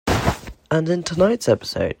And in tonight's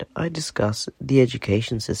episode, I discuss the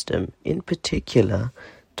education system, in particular,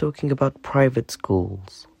 talking about private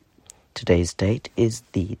schools. Today's date is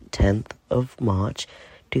the 10th of March,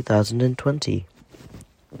 2020.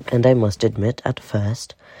 And I must admit, at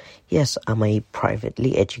first, yes, I'm a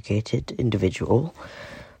privately educated individual,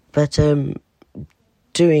 but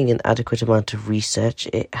doing an adequate amount of research,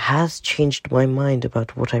 it has changed my mind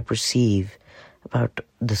about what I perceive about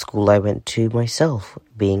the school I went to myself,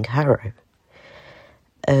 being Harrow.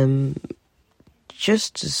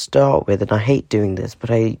 Just to start with, and I hate doing this,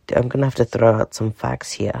 but I'm going to have to throw out some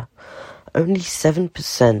facts here. Only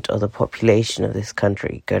 7% of the population of this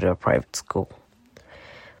country go to a private school.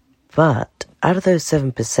 But out of those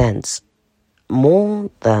 7%,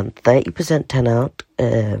 more than 30% turn out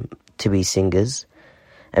to be singers.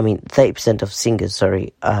 30% of singers,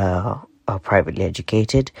 are privately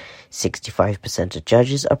educated. 65% of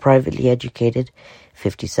judges are privately educated.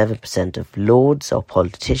 57% of lords or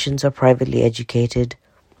politicians are privately educated.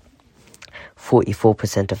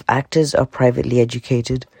 44% of actors are privately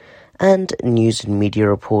educated. And news and media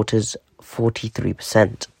reporters,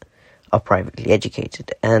 43% are privately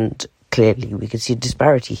educated. And clearly we can see a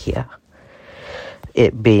disparity here.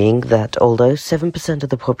 It being that although 7% of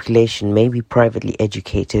the population may be privately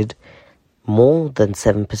educated, more than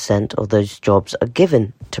 7% of those jobs are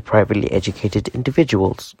given to privately educated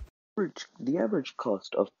individuals. The average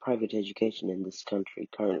cost of private education in this country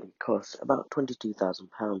currently costs about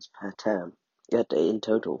 £22,000 per term, in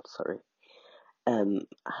total,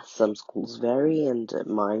 Some schools vary, and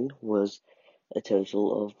mine was a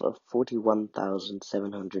total of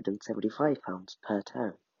 £41,775 per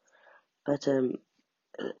term. But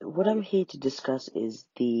what I'm here to discuss is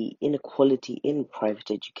the inequality in private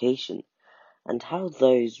education and how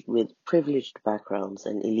those with privileged backgrounds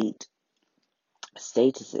and elite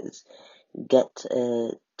statuses get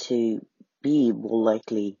to be more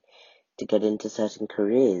likely to get into certain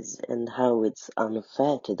careers, and how it's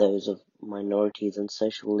unfair to those of minorities and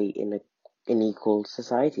socially unequal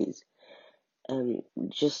societies.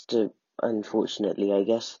 Just to, unfortunately, I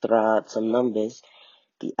guess, throw out some numbers,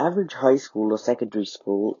 the average high school or secondary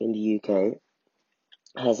school in the UK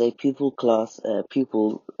has a pupil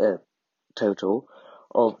total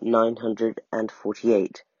of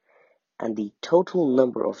 948, and the total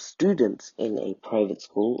number of students in a private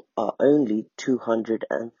school are only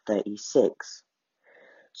 236.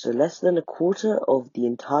 So less than a quarter of the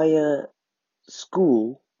entire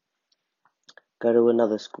school go to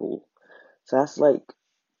another school. So that's like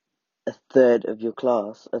a third of your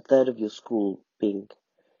class, a third of your school being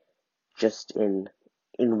just in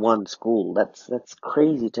one school. That's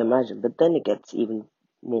crazy to imagine. But then it gets even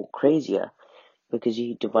more crazier, because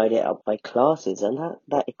you divide it up by classes, and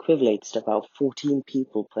that equivalates to about 14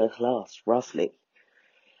 people per class, roughly.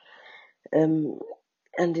 And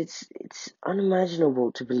it's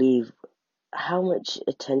unimaginable to believe how much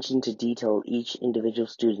attention to detail each individual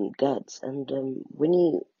student gets. And when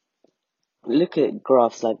you look at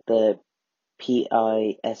graphs like the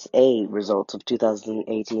PISA results of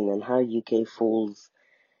 2018 and how UK falls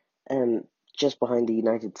just behind the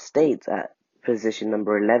United States at position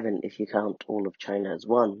number 11, if you count all of China as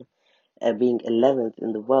one, being 11th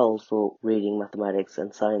in the world for reading, mathematics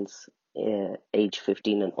and science age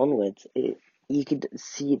 15 and onwards, you could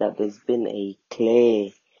see that there's been a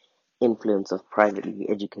clear influence of privately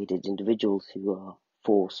educated individuals who are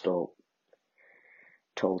forced or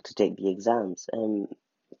told to take the exams.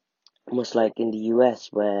 Almost like in the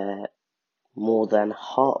US, where more than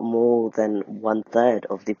one third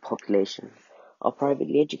of the population are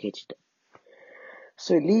privately educated.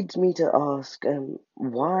 So it leads me to ask,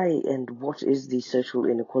 why and what is the social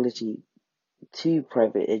inequality to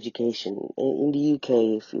private education? In the UK,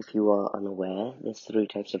 if you are unaware, there's three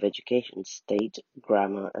types of education: state,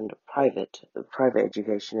 grammar, and private. Private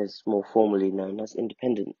education is more formally known as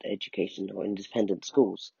independent education or independent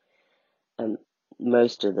schools.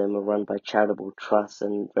 Most of them are run by charitable trusts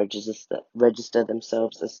and register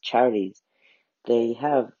themselves as charities. They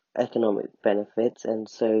have economic benefits, and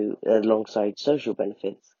so alongside social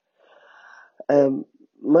benefits.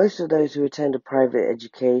 Most of those who attend a private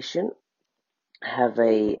education have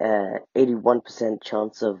a 81%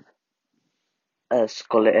 chance of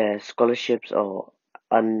scholarships or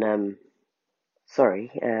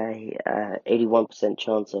 81%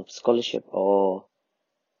 chance of scholarship or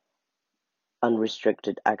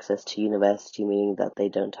unrestricted access to university, meaning that they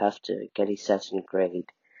don't have to get a certain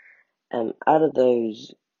grade. Out of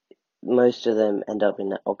those, most of them end up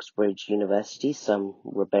in Oxbridge University. Some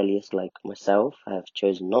rebellious like myself have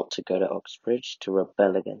chosen not to go to Oxbridge to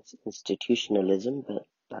rebel against institutionalism, but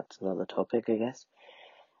that's another topic, I guess.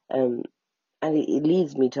 And it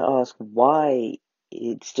leads me to ask why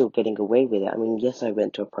it's still getting away with it. I mean, yes, I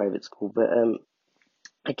went to a private school, but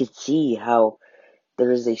I could see how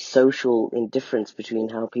there is a social indifference between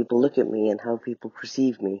how people look at me and how people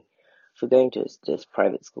perceive me for going to this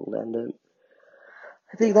private school. And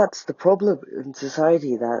I think that's the problem in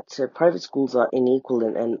society, that private schools are unequal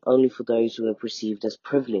and only for those who are perceived as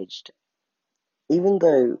privileged. Even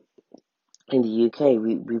though in the UK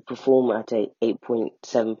we perform at a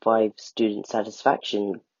 8.75 student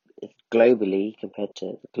satisfaction globally compared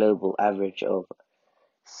to the global average of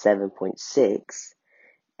 7.6,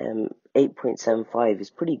 8.75 is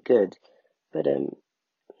pretty good. But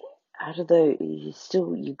I don't know,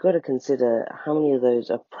 you've got to consider how many of those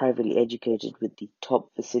are privately educated with the top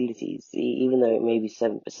facilities. Even though it may be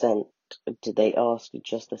 7%, do they ask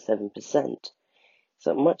just the 7%?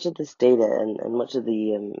 So much of this data and much of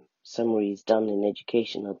the summaries done in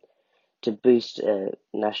education to boost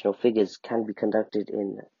national figures can be conducted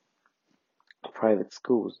in private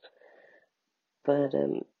schools. But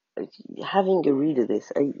having a read of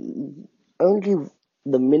this, only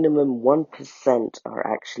the minimum 1% are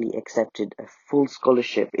actually accepted a full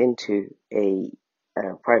scholarship into a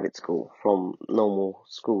private school from normal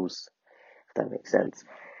schools, if that makes sense.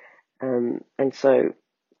 And so,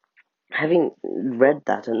 having read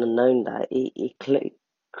that and known that, it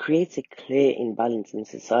creates a clear imbalance in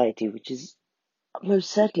society, which is most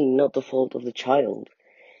certainly not the fault of the child.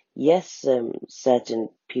 Yes, certain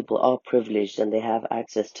people are privileged and they have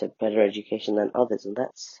access to better education than others, and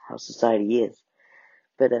that's how society is.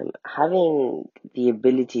 But having the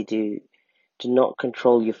ability to not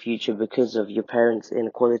control your future because of your parents'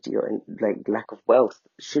 inequality or like lack of wealth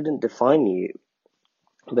shouldn't define you,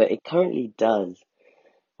 but it currently does.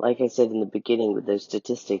 Like I said in the beginning, with those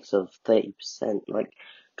statistics of 30%, like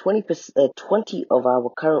 20 of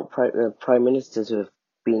our current prime ministers who have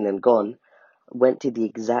been and gone went to the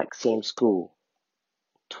exact same school.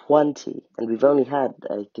 20, and we've only had,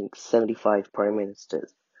 I think, 75 prime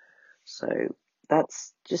ministers. So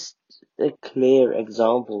that's just a clear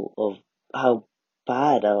example of how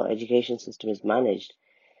bad our education system is managed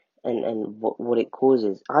and what it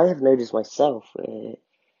causes. I have noticed myself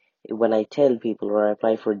when I tell people or I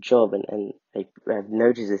apply for a job and I've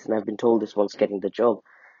noticed this and I've been told this once getting the job,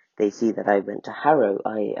 they see that I went to Harrow,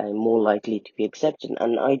 I'm more likely to be accepted,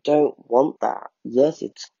 and I don't want that. Yes,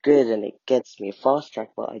 it's good and it gets me a fast track,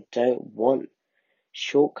 but I don't want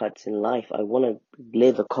shortcuts in life. I want to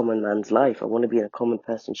live a common man's life. I want to be in a common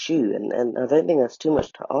person's shoe, and I don't think that's too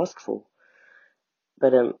much to ask for.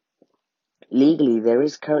 But legally, there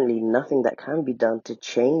is currently nothing that can be done to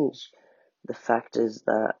change the factors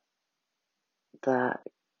that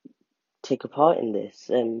take a part in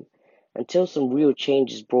this. Until some real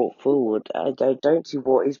change is brought forward, I don't see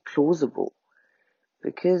what is plausible,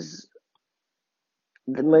 because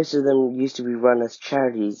most of them used to be run as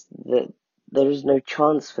charities. That there is no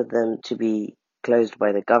chance for them to be closed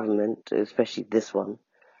by the government, especially this one.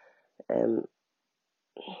 Um,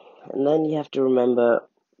 and then you have to remember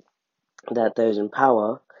that those in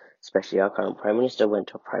power, especially our current Prime Minister, went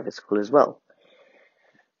to a private school as well.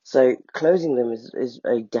 So closing them is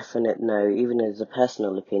a definite no, even as a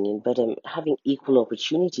personal opinion. But having equal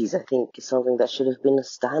opportunities, I think, is something that should have been a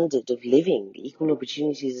standard of living. Equal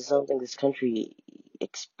opportunities is something this country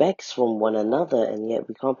expects from one another, and yet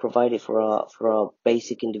we can't provide it for our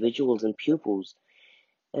basic individuals and pupils.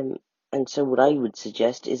 Um, and so what I would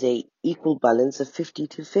suggest is a equal balance of 50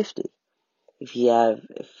 to 50. If you have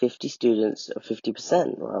 50 students, or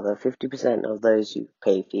 50%, rather, 50% of those who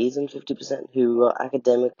pay fees and 50% who are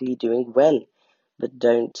academically doing well but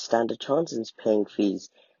don't stand a chance in paying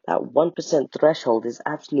fees, that 1% threshold is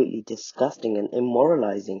absolutely disgusting and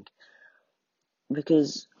immoralizing.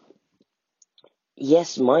 Because,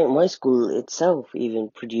 yes, my school itself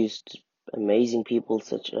even produced amazing people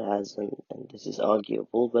such as, and this is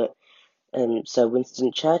arguable, but Sir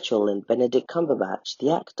Winston Churchill and Benedict Cumberbatch,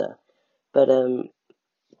 the actor. But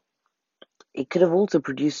it could have also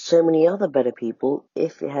produced so many other better people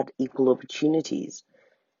if it had equal opportunities.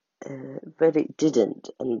 But it didn't,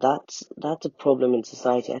 and that's a problem in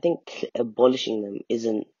society. I think abolishing them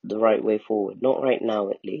isn't the right way forward, not right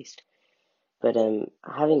now at least. But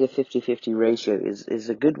having a 50-50 ratio is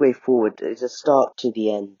a good way forward. It's a start to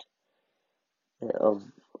the end of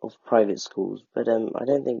private schools. But I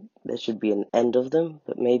don't think there should be an end of them,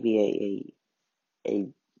 but maybe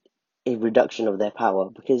a reduction of their power,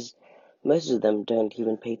 because most of them don't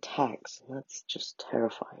even pay tax. That's just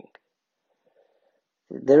terrifying.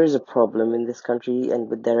 There is a problem in this country and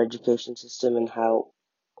with their education system and how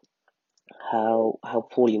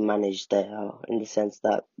poorly managed they are, in the sense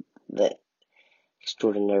that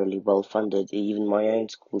extraordinarily well funded. Even my own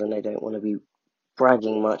school, and I don't want to be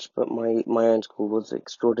bragging much, but my own school was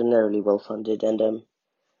extraordinarily well funded, and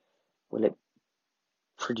well, it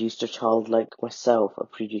produced a child like myself, or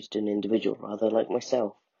produced an individual rather like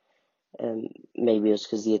myself. Maybe it was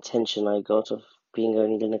because the attention I got of being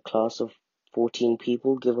only in a class of 14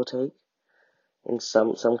 people, give or take. In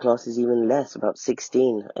some classes even less, about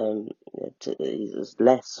 16. It was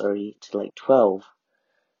less, sorry, to like 12.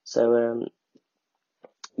 So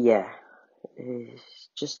yeah, it's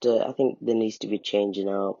just I think there needs to be a change in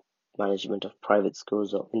our management of private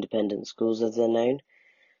schools or independent schools as they're known,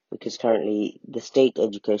 because currently the state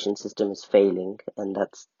education system is failing, and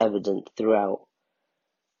that's evident throughout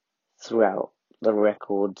the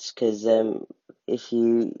records. Because if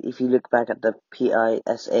you look back at the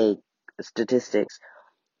PISA statistics,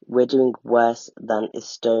 we're doing worse than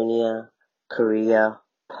Estonia, Korea,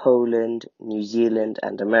 Poland, New Zealand,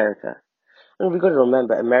 and America. And we've got to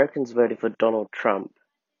remember, Americans voted for Donald Trump.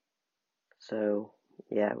 So,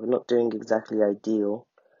 yeah, we're not doing exactly ideal,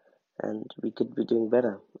 and we could be doing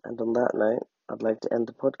better. And on that note, I'd like to end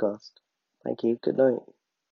the podcast. Thank you. Good night.